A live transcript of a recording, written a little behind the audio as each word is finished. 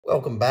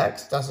Welcome back,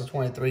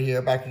 Stasa23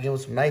 here, back again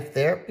with some knife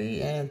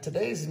therapy, and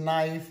today's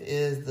knife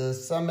is the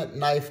Summit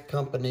Knife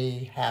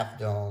Company Half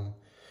Dome.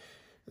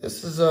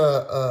 This is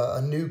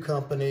a new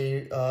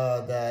company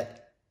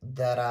that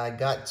I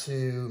got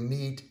to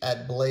meet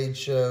at Blade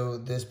Show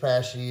this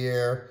past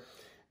year,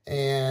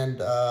 and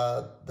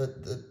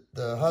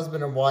the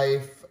husband and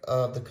wife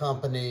of the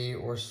company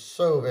were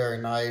so very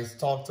nice.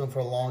 Talked to them for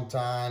a long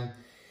time,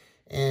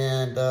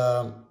 and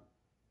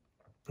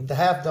the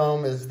Half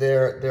Dome is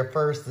their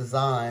first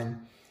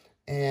design,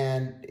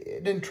 and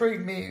it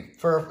intrigued me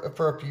for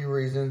a few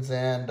reasons,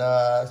 and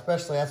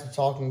especially after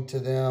talking to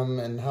them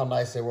and how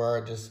nice they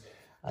were.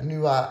 I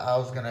knew I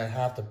was gonna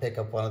have to pick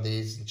up one of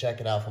these and check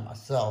it out for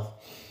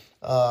myself.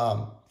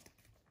 The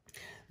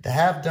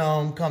Half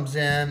Dome comes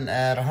in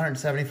at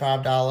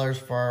 $175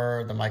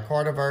 for the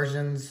micarta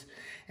versions,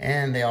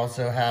 and they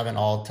also have an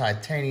all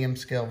titanium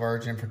scale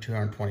version for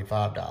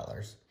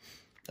 $225.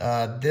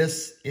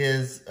 This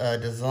is a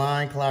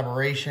design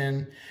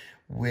collaboration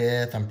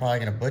with, I'm probably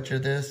going to butcher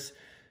this,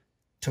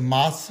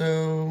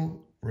 Tommaso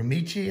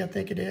Ramici, I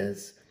think it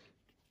is.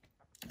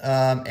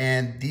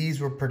 And these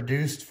were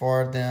produced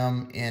for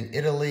them in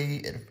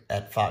Italy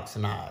at Fox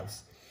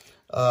Knives.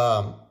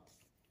 The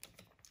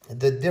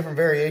different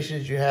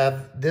variations, you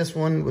have this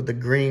one with the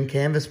green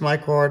canvas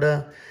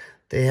micarta.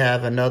 They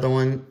have another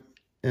one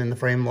in the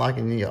frame lock,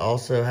 and you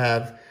also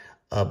have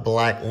a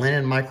black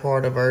linen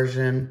micarta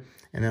version.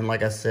 And then,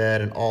 like I said,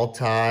 an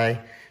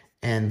all-tie.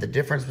 And the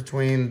difference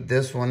between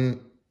this one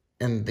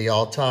and the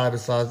all-tie,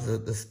 besides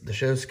the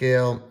show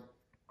scale,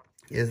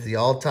 is the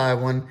all-tie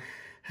one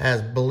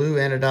has blue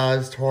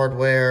anodized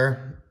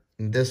hardware.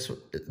 This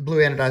blue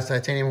anodized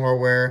titanium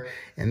hardware.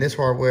 And this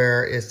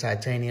hardware is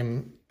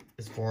titanium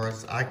as far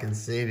as I can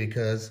see,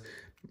 because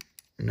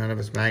none of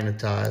it's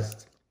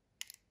magnetized.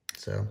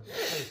 So,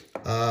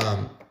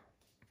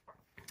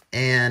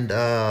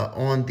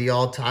 on the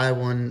all-tie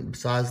one,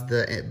 besides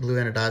the blue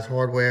anodized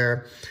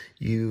hardware,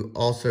 you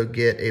also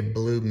get a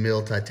blue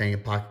mill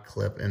titanium pocket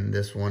clip, and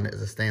this one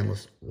is a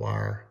stainless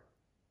wire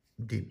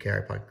deep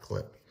carry pocket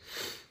clip.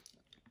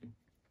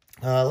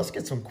 Let's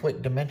get some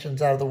quick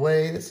dimensions out of the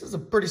way. This is a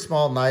pretty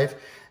small knife,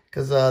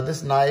 because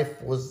this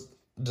knife was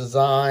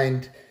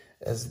designed,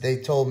 as they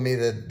told me,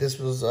 that this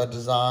was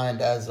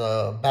designed as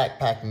a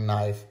backpacking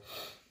knife.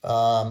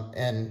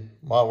 And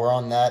while we're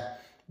on that,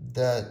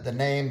 the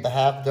name, the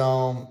Half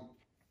Dome,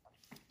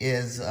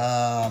 is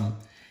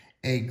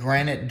a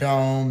granite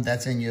dome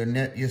that's in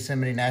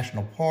Yosemite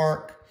National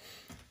Park.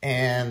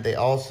 And they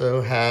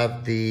also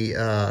have the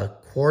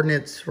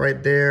coordinates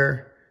right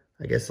there.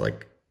 I guess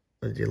like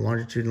the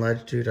longitude and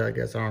latitude, I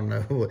guess, I don't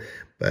know.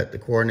 But the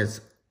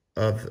coordinates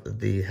of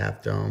the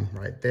Half Dome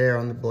right there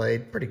on the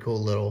blade. Pretty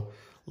cool little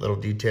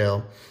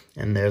detail.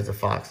 And there's the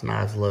Fox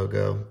Knives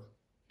logo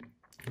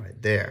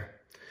right there.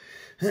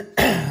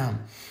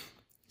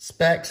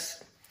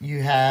 Specs,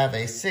 you have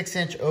a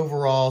 6-inch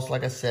overalls,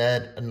 like I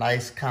said, a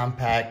nice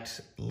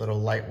compact little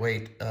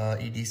lightweight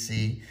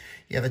EDC.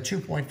 You have a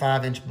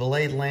 2.5-inch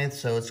blade length,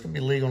 so it's going to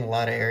be legal in a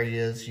lot of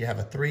areas. You have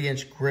a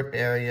 3-inch grip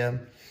area.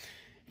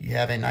 You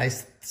have a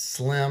nice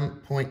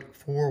slim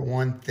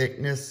 0.41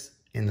 thickness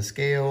in the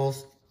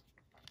scales.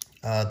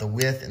 The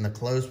width in the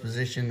closed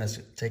position, that's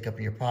take up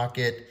in your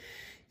pocket,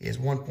 is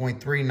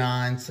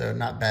 1.39, so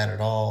not bad at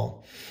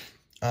all.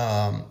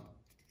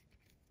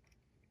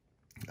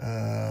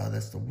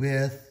 That's the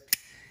width,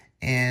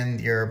 and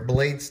your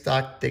blade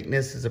stock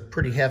thickness is a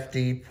pretty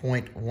hefty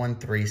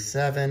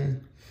 0.137,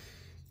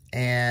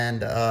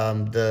 and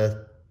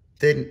the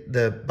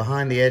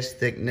behind the edge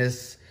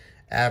thickness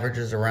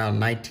averages around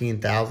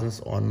 19 thousandths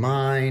on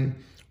mine,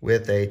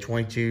 with a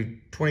 22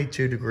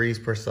 degrees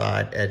per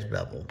side edge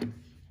bevel.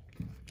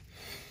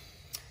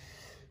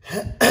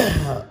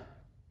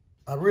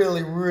 I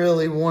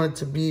really wanted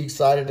to be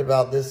excited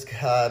about this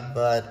guy,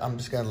 but I'm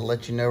just going to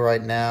let you know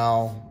right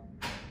now,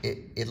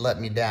 it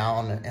let me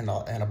down in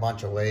a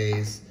bunch of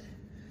ways.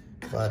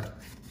 But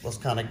let's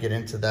kind of get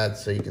into that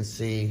so you can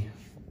see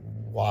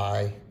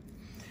why.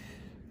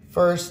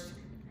 First,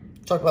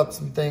 talk about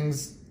some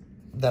things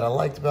that I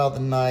liked about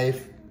the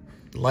knife,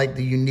 like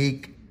the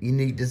unique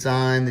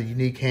design, the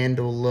unique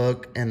handle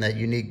look, and that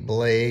unique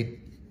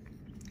blade.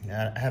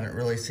 I haven't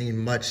really seen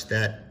much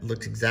that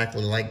looks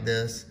exactly like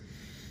this.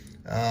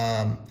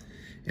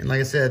 And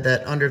like I said,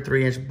 that under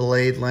 3-inch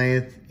blade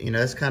length, you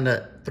know, it's kind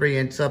of 3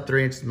 inches up,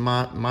 3 inches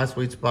my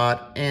sweet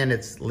spot, and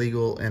it's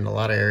legal in a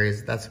lot of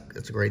areas.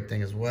 It's a great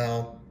thing as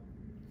well.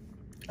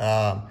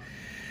 I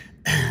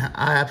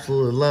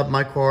absolutely love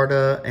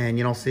micarta, and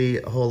you don't see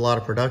a whole lot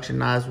of production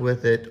knives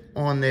with it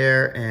on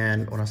there.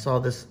 And when I saw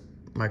this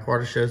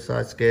micarta show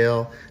size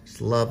scale,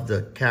 just love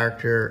the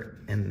character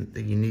and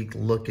the unique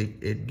look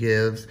it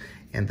gives,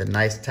 and the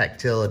nice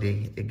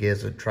tactility it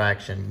gives with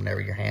traction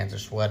whenever your hands are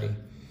sweaty.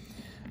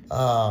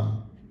 I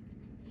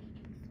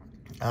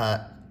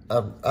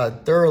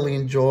thoroughly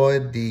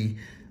enjoyed the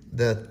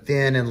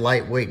thin and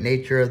lightweight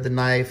nature of the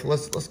knife.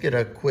 Let's get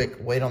a quick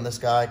weight on this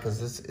guy,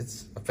 because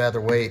it's a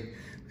featherweight. Like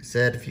I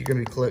said, if you're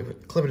gonna be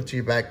clipping it to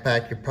your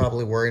backpack, you're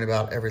probably worrying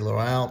about every little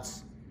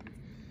ounce.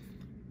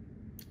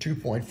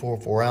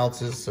 2.44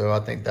 ounces, so I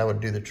think that would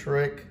do the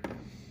trick.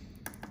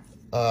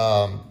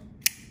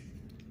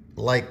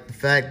 Like the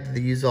fact that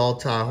they use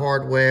all-tie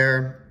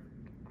hardware,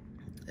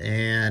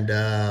 and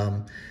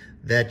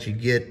that you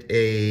get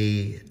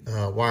a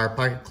wire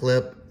pocket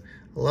clip.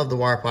 I love the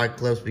wire pocket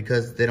clips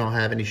because they don't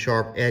have any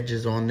sharp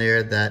edges on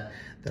there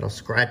that'll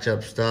scratch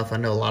up stuff. I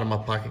know a lot of my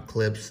pocket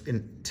clips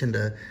tend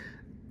to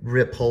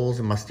rip holes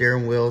in my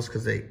steering wheels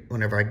because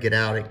whenever I get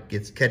out,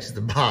 it catches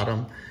the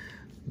bottom.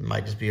 It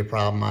might just be a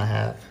problem I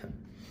have.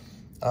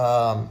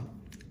 I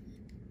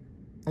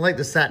like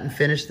the satin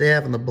finish they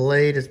have on the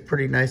blade. It's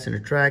pretty nice and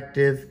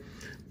attractive.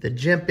 The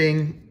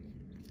jimping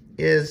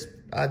is,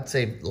 I'd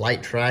say,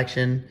 light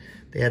traction.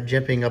 They have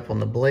jimping up on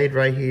the blade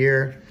right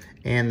here,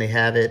 and they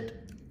have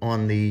it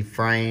on the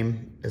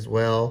frame as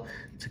well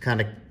to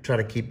kind of try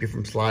to keep you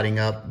from sliding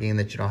up, being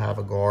that you don't have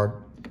a guard.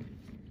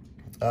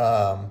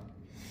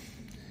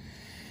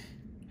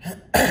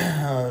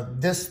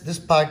 This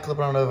pocket clip,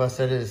 I don't know if I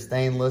said it, is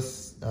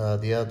stainless.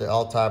 The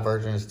all-tie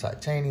version is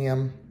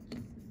titanium.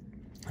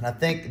 And I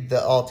think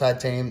the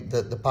all-titanium,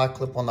 the pocket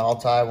clip on the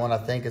all-tie one, I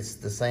think it's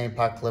the same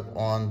pocket clip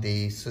on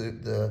the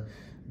Suru,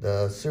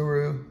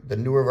 the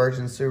newer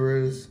version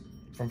Surus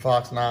from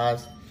Fox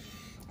Knives.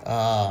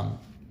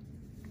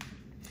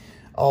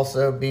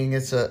 Also, being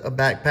it's a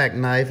backpack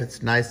knife,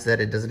 it's nice that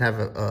it doesn't have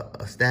a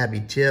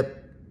stabby tip.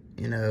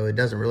 You know, it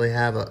doesn't really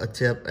have a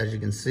tip, as you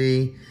can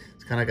see.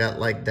 It's kind of got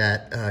like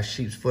that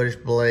sheep's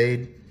footish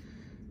blade.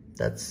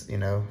 That's, you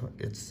know,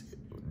 it's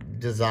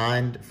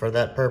designed for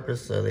that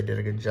purpose, so they did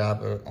a good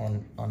job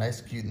on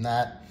executing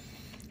that.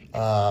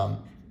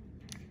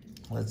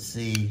 Let's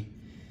see.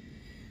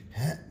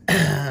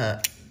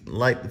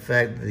 Like the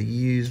fact that they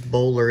use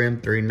Bowler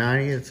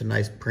M390. It's a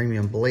nice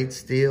premium blade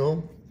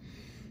steel.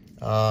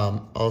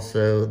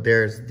 Also,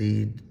 there's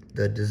the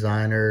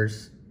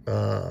designer's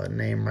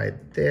name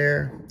right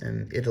there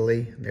in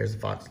Italy. There's the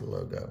Fox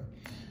logo.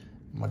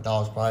 My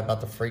dog's probably about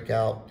to freak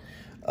out.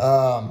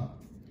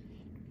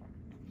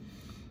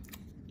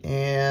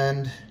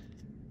 And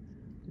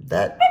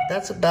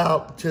that's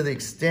about to the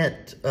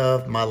extent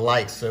of my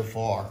lights so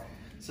far.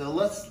 So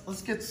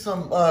let's get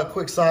some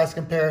quick size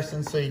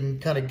comparisons so you can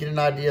kind of get an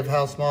idea of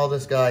how small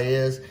this guy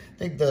is. I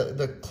think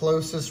the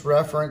closest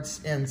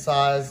reference in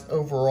size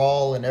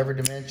overall in every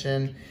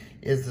dimension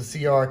is the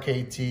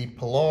CRKT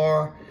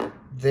Polar.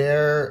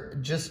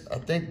 I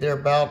think they're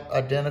about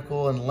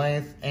identical in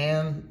length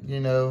and, you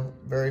know,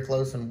 very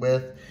close in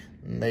width.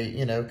 And they,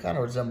 you know, kind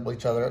of resemble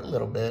each other a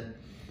little bit.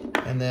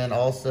 And then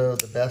also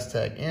the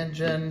Bestech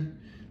engine.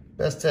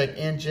 Bestech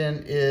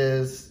engine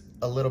is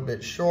a little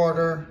bit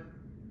shorter,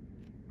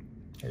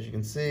 as you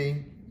can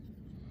see.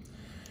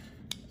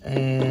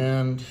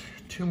 And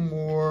two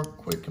more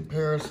quick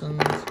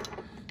comparisons.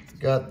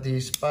 Got the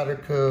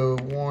Spyderco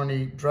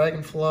Warney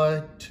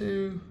Dragonfly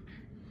 2.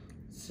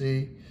 Let's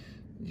see.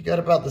 You got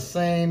about the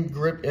same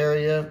grip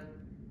area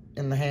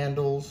in the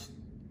handles.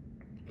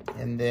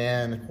 And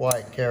then the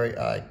Quiet Carry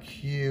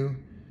IQ.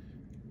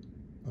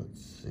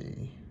 Let's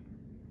see.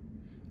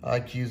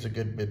 IQ's a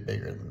good bit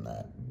bigger than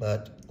that,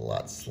 but a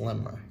lot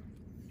slimmer.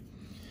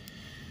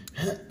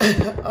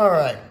 All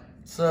right,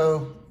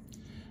 so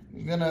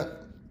I'm gonna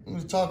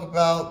talk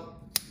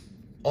about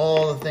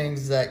all the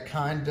things that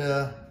kind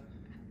of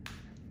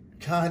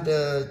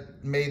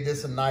made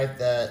this a knife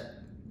that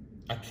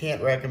I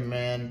can't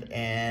recommend,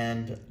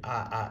 and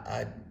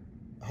I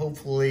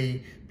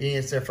hopefully, being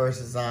it's their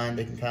first design,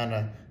 they can kind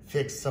of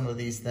fix some of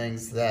these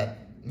things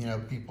that, you know,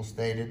 people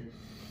stated.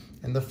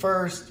 And the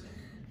first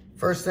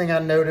thing I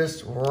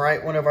noticed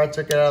right whenever I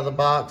took it out of the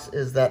box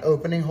is that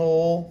opening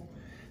hole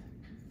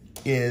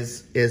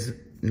is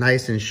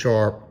nice and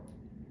sharp.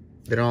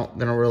 They don't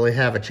really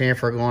have a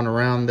chamfer going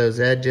around those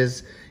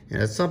edges. You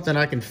know, it's something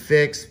I can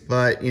fix,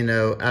 but, you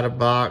know, out of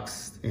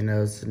box, you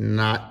know, it's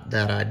not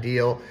that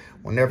ideal.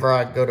 Whenever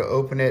I go to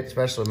open it,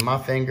 especially with my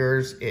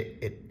fingers,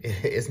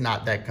 it's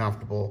not that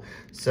comfortable.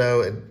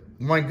 So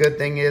one good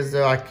thing is,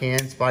 though, I can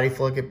Spidey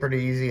flick it pretty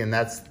easy, and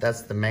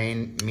that's the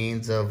main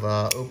means of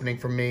opening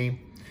for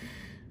me.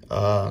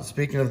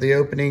 Speaking of the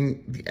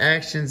opening, the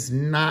action's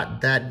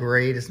not that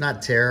great. It's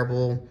not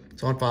terrible.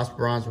 It's on phosphor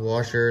bronze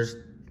washers,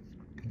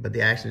 but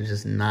the action is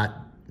just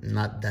not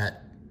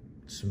that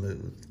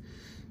smooth.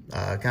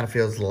 It kind of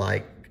feels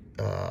like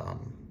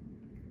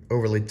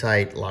overly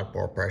tight lock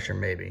bar pressure,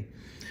 maybe.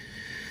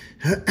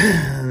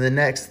 The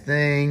next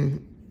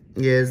thing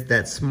is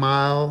that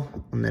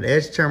smile on that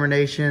edge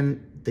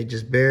termination. They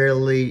just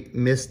barely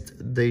missed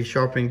the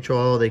sharpening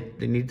choil. They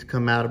need to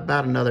come out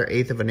about another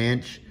 1/8 of an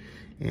inch,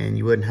 and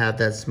you wouldn't have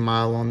that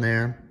smile on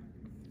there.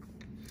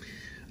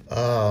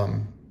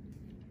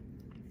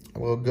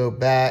 We'll go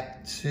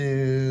back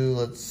to,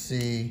 let's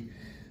see,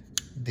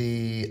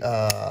 the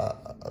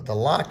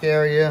lock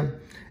area.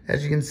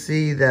 As you can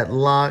see, that the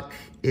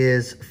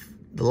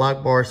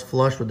lock bar is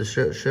flush with the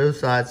show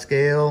side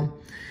scale,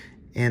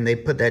 and they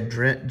put that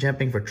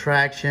jimping for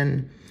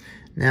traction.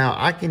 Now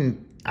I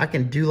can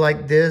do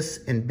like this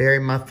and bury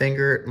my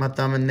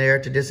thumb in there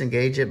to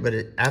disengage it, but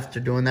after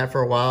doing that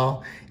for a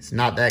while, it's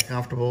not that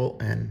comfortable.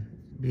 And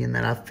being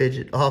that I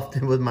fidget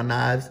often with my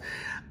knives,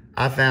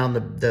 I found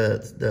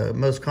the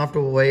most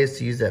comfortable way is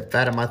to use that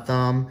fat of my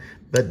thumb,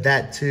 but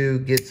that too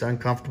gets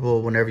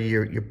uncomfortable whenever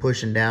you're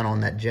pushing down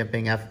on that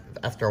jimping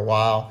after a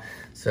while.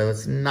 So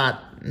it's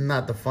not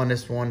the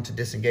funnest one to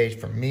disengage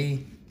for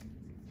me.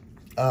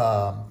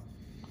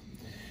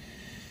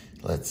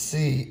 Let's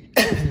see.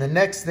 The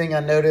next thing I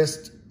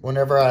noticed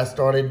whenever I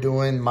started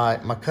doing my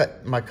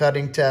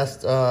cutting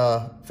test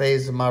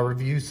phase of my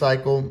review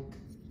cycle,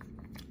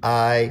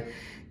 I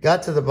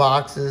got to the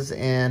boxes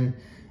and,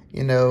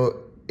 you know,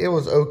 it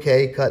was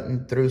okay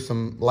cutting through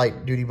some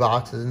light duty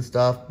boxes and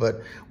stuff,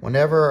 but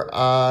whenever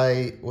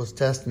I was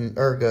testing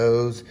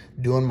ergos,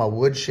 doing my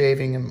wood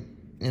shaving and,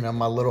 you know,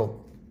 my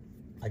little,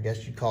 I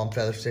guess you'd call them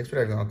feather sticks,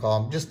 whatever you want to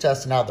call them, just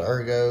testing out the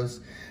ergos,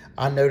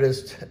 I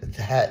noticed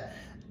that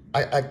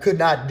I could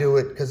not do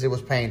it because it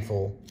was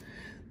painful.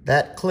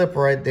 That clip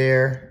right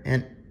there,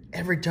 and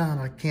every time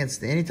I can't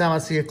stand, anytime I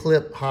see a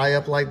clip high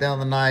up like that on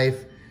the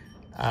knife,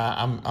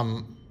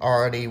 I'm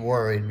already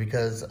worried,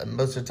 because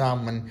most of the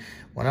time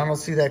when I don't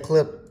see that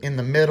clip in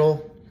the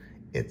middle,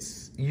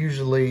 it's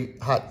usually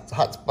hot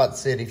spot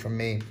city for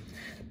me.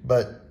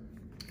 But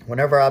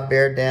whenever I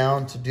bear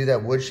down to do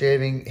that wood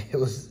shaving,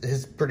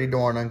 it's pretty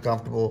darn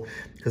uncomfortable,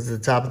 because the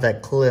top of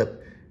that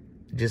clip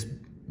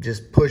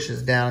just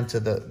pushes down to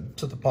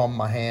the palm of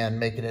my hand,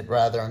 making it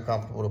rather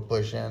uncomfortable to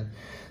push in.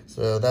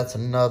 So that's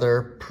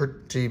another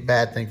pretty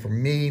bad thing for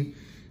me.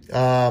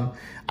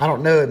 I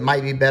don't know, it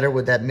might be better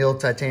with that milled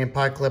titanium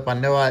pie clip. I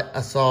know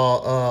I saw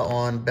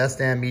on Best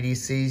Damn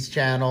EDC's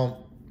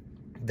channel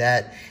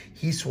that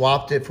he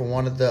swapped it for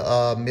one of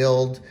the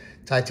milled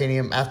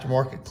titanium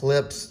aftermarket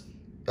clips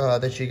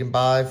that you can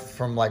buy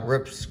from like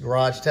Rips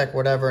Garage Tech,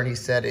 whatever, and he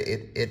said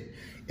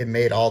it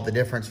made all the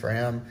difference for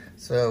him.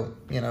 So,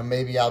 you know,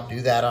 maybe I'll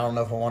do that. I don't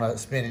know if I want to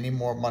spend any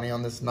more money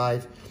on this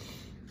knife.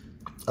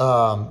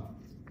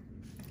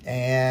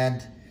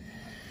 And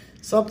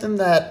something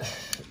that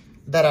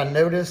I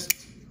noticed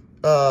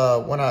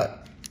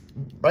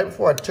right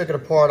before I took it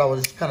apart, I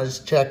was kind of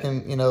just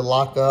checking, you know,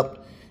 lock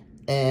up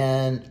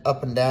and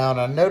down.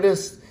 I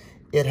noticed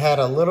it had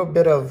a little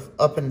bit of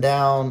up and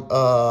down,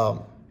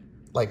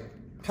 like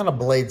kind of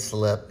blade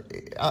slip.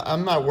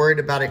 I'm not worried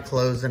about it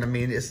closing. I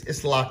mean,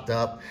 it's locked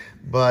up,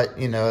 but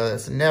you know,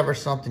 it's never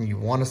something you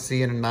want to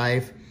see in a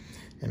knife.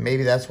 And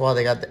maybe that's why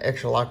they got the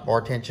extra lock bar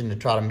tension, to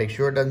try to make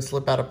sure it doesn't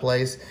slip out of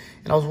place.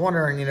 And I was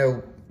wondering, you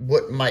know,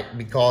 what might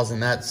be causing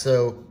that.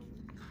 So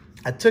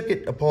I took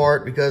it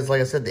apart because, like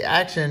I said, the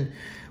action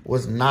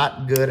was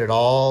not good at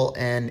all.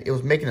 And it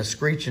was making a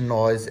screeching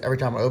noise every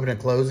time I opened and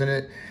closing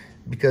it,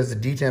 because the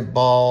detent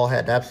ball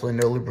had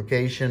absolutely no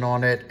lubrication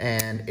on it,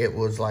 and it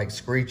was like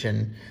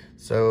screeching.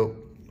 So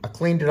I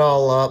cleaned it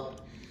all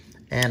up,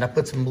 and I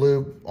put some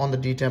lube on the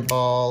detent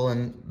ball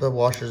and the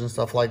washers and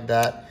stuff like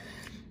that.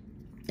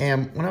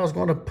 And when I was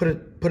going to put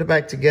it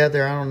back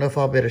together, I don't know if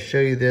I'll be able to show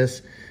you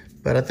this,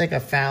 but I think I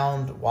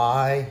found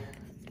why,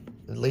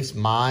 at least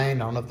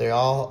mine, I don't know if they're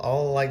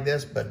all like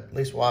this, but at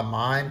least why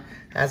mine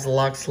has a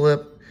lock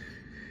slip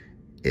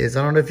is,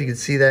 I don't know if you can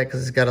see that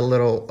because it's got a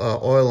little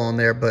oil on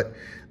there, but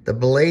the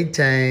blade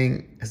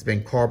tang has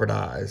been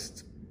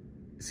carbonized.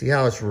 See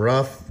how it's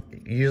rough?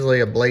 Usually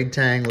a blade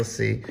tang, let's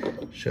see,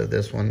 show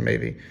this one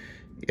maybe.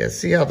 Yeah,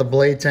 see how the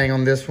blade tang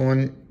on this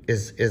one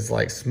is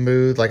like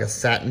smooth, like a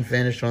satin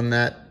finish on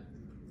that.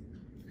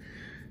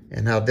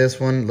 And how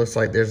this one looks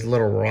like there's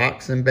little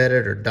rocks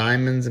embedded or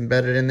diamonds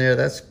embedded in there.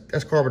 That's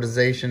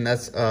carbonization,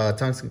 that's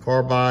tungsten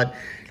carbide.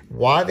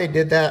 Why they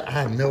did that, I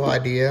have no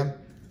idea.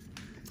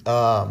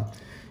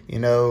 You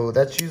know,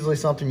 that's usually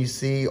something you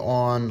see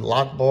on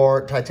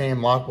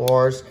titanium lock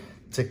bars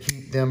to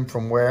keep them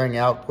from wearing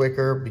out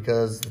quicker,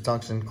 because the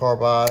tungsten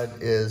carbide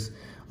is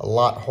a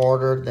lot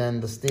harder than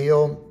the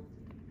steel.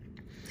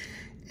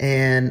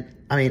 And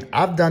I mean,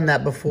 I've done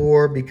that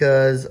before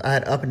because I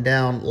had up and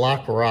down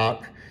lock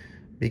rock,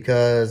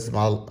 because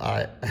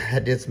I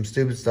did some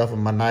stupid stuff with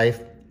my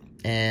knife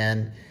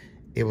and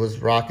it was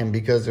rocking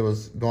because it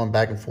was going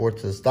back and forth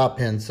to the stop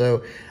pin.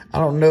 So I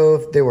don't know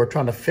if they were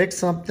trying to fix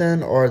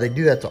something or they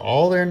do that to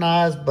all their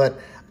knives, but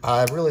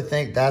I really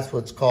think that's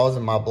what's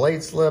causing my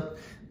blade slip.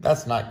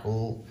 That's not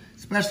cool,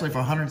 especially for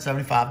a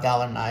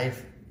 $175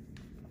 knife.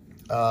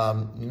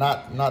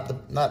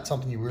 Not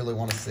something you really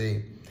want to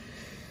see.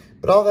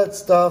 But all that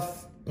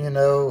stuff, you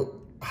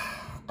know,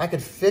 I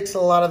could fix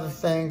a lot of the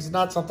things.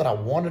 Not something I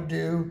want to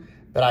do,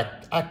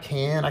 but I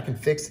can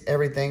fix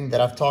everything that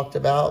I've talked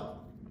about.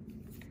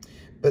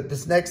 But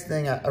this next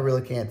thing I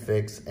really can't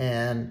fix,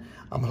 and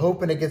I'm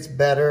hoping it gets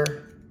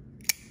better.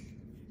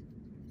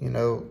 You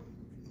know,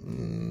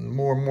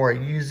 more and more I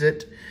use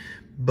it.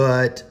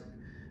 But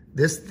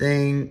this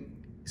thing,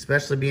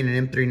 especially being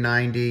an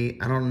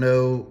M390, I don't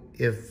know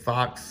if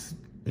Fox,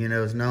 you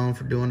know, is known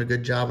for doing a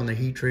good job on the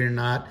heat treat or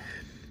not.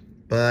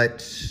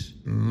 But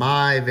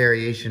my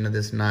variation of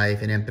this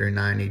knife in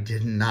M390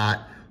 did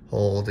not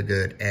hold a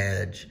good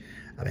edge.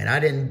 I mean, I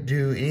didn't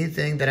do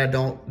anything that I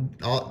don't,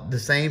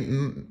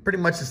 pretty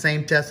much the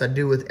same test I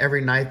do with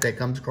every knife that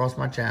comes across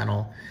my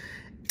channel.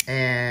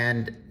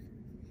 And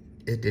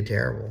it did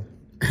terrible.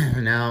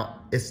 Now,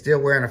 it's still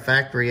wearing a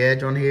factory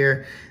edge on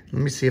here.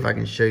 Let me see if I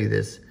can show you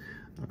this.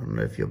 I don't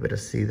know if you'll be able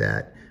to see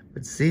that.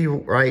 But see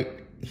right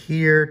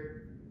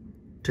here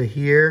to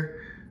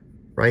here,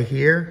 right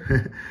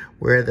here,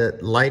 where the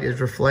light is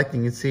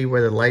reflecting. You see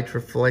where the light's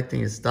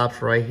reflecting, it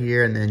stops right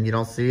here, and then you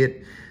don't see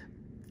it.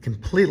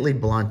 Completely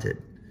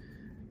blunted.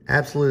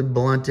 Absolutely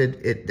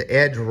blunted. The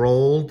edge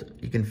rolled.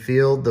 You can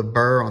feel the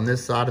burr on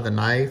this side of the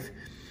knife.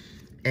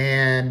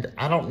 And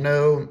I don't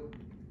know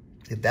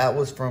if that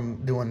was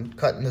from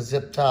cutting the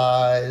zip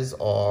ties,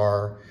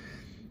 or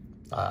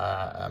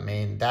I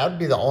mean, that would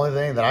be the only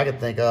thing that I could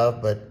think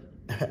of. But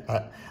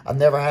I've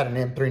never had an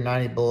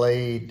M390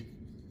 blade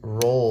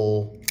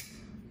roll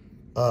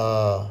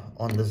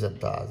on the zip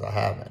ties. I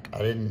haven't. I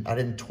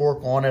didn't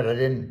torque on it. I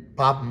didn't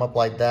pop them up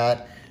like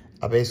that.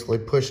 I basically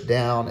pushed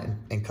down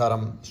and cut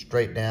them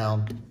straight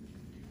down.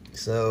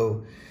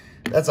 So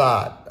that's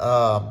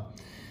odd.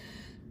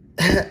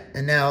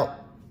 And now,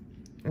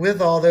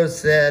 with all those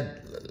said,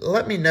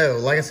 let me know.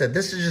 Like I said,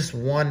 this is just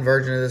one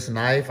version of this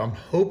knife. I'm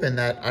hoping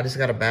that I just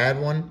got a bad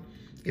one.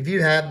 If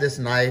you have this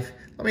knife,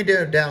 let me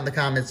know down in the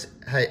comments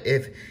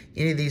if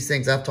any of these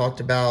things I've talked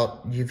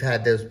about, you've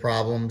had those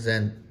problems,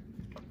 and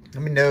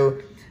let me know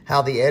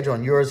how the edge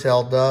on yours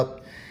held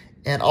up.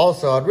 And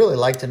also, I'd really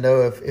like to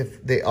know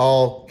if they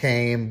all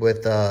came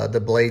with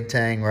the blade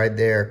tang right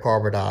there,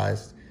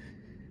 carbidized.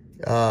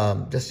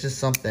 That's just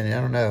something,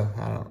 I don't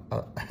know.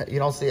 You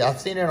don't see,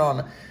 I've seen it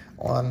on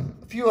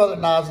a few other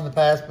knives in the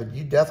past, but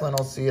you definitely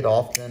don't see it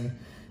often.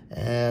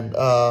 And,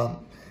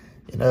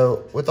 you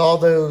know, with all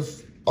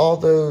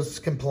those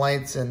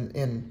complaints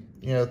and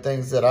you know,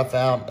 things that I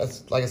found,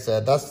 that's, like I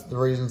said, that's the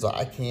reasons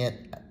I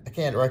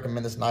can't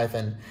recommend this knife.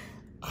 And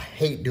I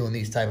hate doing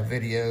these type of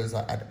videos.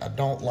 I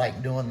don't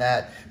like doing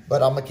that,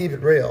 but I'm gonna keep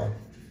it real.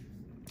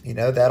 You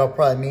know, that'll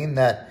probably mean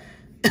that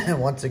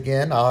once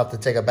again, I'll have to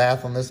take a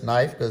bath on this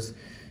knife, because,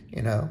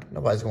 you know,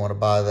 nobody's going to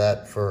buy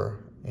that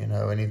for, you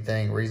know,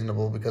 anything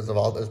reasonable because of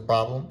all those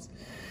problems.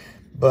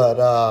 But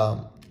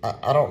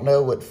I don't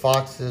know what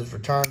Fox's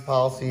return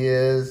policy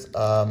is.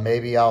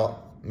 Maybe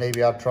I'll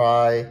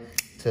try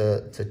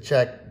to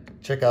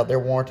check out their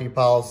warranty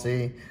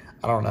policy.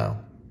 I don't know.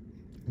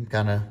 I'm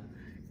kind of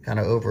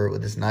over it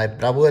with this knife,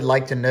 but I would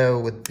like to know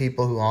with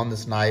people who own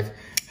this knife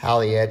how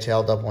the edge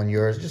held up on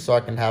yours, just so I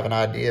can have an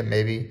idea.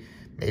 Maybe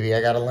I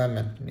got a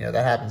lemon. You know,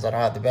 that happens. I don't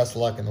have the best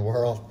luck in the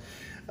world.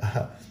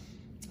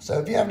 So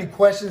if you have any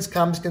questions,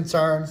 comments,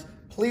 concerns,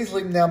 please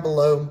leave them down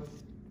below.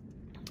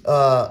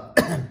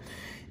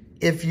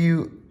 If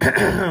you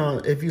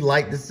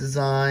like this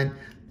design,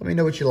 let me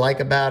know what you like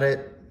about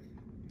it.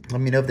 Let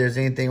me know if there's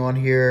anything on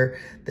here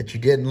that you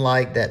didn't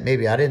like that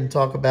maybe I didn't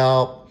talk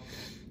about.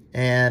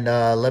 And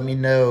let me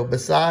know,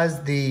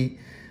 besides the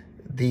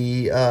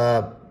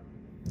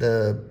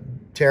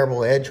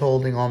terrible edge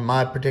holding on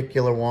my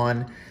particular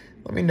one,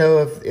 let me know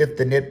if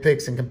the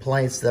nitpicks and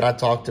complaints that I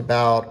talked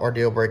about are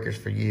deal breakers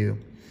for you.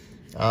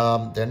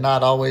 They're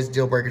not always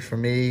deal breakers for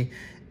me,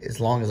 as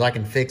long as I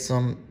can fix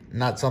them.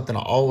 Not something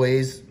I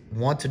always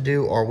want to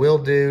do or will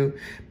do,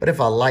 but if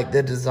I like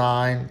the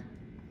design,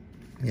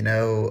 you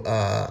know,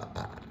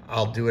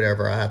 I'll do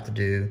whatever I have to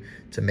do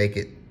to make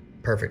it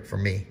perfect for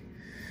me.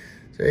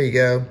 So there you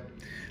go.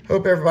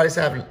 Hope everybody's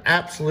having an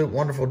absolute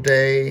wonderful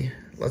day.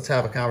 Let's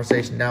have a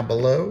conversation down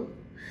below,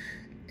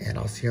 and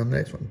I'll see you on the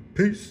next one.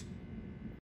 Peace.